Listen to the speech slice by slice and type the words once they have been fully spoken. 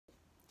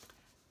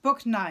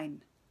Book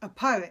 9. A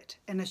Pirate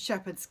in a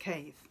Shepherd's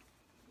Cave.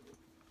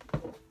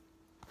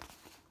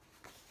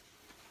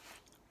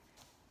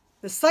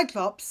 The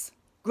Cyclopes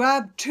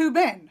grabbed 2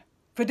 men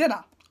for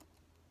dinner.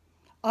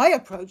 I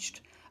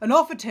approached and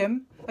offered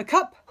him a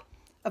cup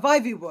of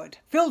ivy wood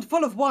filled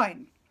full of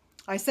wine.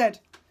 I said,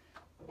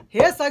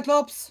 "Here,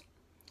 Cyclops,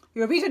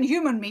 you have eaten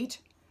human meat.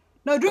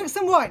 Now drink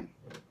some wine."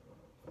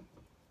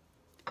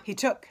 He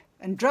took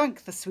and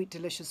drank the sweet,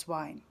 delicious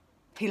wine.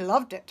 He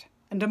loved it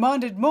and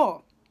demanded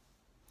more.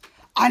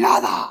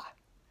 "Another!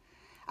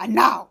 And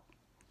now,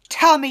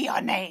 tell me your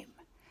name,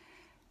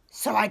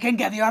 so I can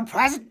give you a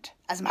present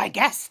as my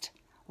guest,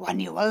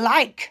 one you will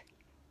like."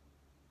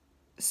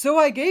 So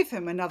I gave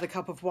him another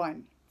cup of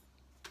wine,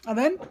 and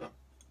then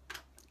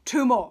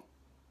 2 more.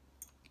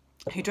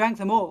 He drank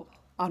them all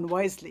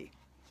unwisely.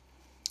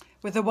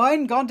 With the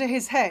wine gone to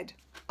his head,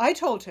 I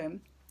told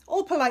him,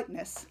 all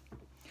politeness,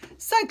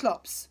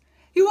 "Cyclops,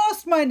 you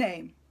asked my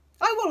name.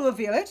 I will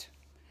reveal it.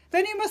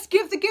 Then you must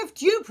give the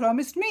gift you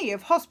promised me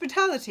of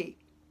hospitality.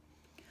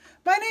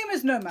 My name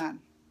is No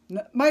Man.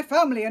 My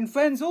family and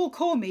friends all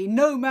call me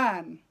No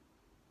Man."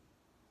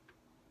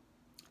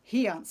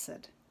 He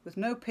answered, with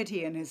no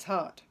pity in his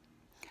heart,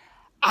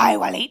 "I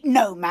will eat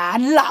No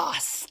Man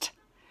last.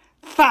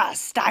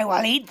 First I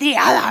will eat the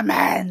other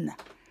men.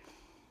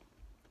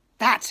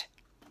 That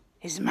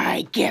is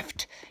my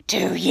gift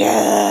to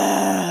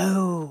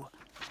you."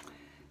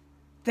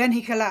 Then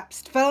he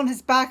collapsed, fell on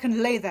his back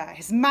and lay there,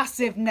 his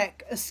massive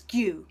neck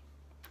askew.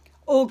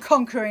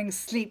 All-conquering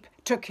sleep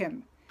took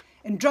him.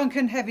 In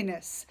drunken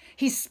heaviness,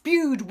 he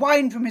spewed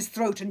wine from his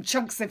throat and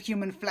chunks of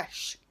human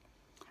flesh.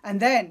 And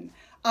then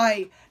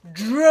I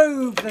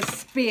drove the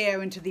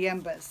spear into the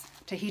embers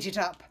to heat it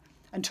up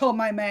and told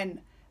my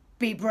men,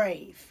 "Be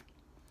brave."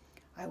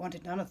 I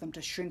wanted none of them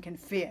to shrink in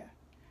fear.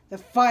 The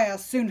fire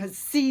soon had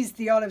seized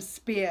the olive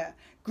spear,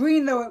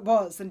 green though it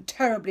was, and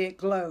terribly it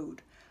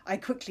glowed. I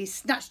quickly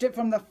snatched it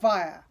from the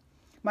fire.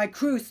 My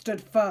crew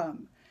stood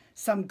firm.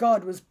 Some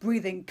god was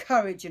breathing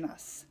courage in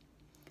us.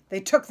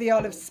 They took the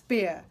olive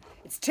spear,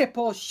 its tip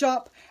all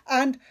sharp,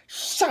 and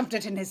shoved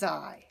it in his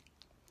eye.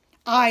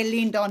 I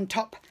leaned on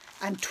top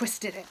and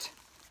twisted it.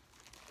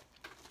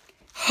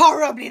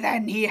 Horribly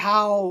then he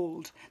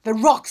howled. The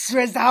rocks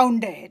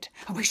resounded,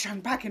 and we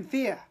shrank back in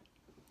fear.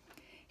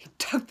 He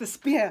tugged the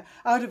spear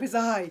out of his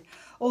eye,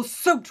 all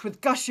soaked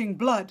with gushing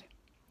blood.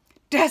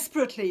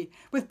 Desperately,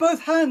 with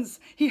both hands,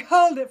 he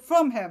hurled it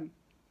from him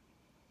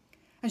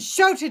and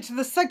shouted to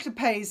the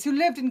Cyclopes who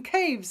lived in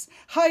caves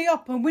high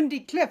up on windy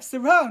cliffs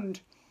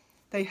around.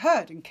 They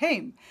heard and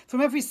came from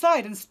every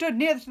side and stood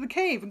near to the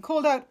cave and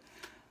called out,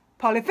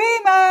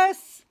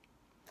 "Polyphemus!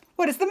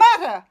 What is the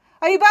matter?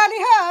 Are you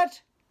badly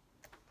hurt?"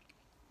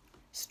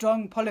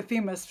 Strong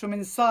Polyphemus from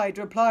inside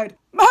replied,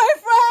 "My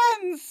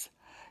friends,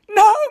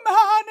 No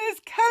Man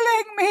is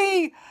killing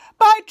me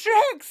by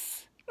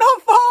tricks,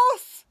 not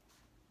force."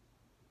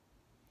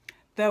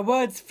 Their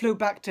words flew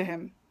back to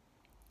him.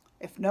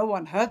 "If no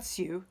one hurts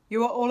you,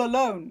 you are all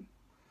alone.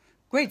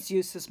 Great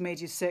Zeus has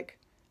made you sick.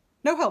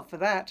 No help for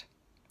that.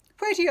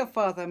 Pray to your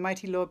father,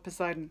 mighty Lord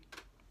Poseidon."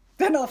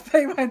 Then off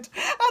they went,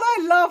 and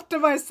I laughed to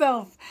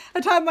myself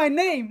at how my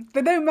name,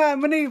 the No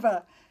Man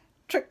Maneuver,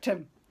 tricked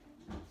him.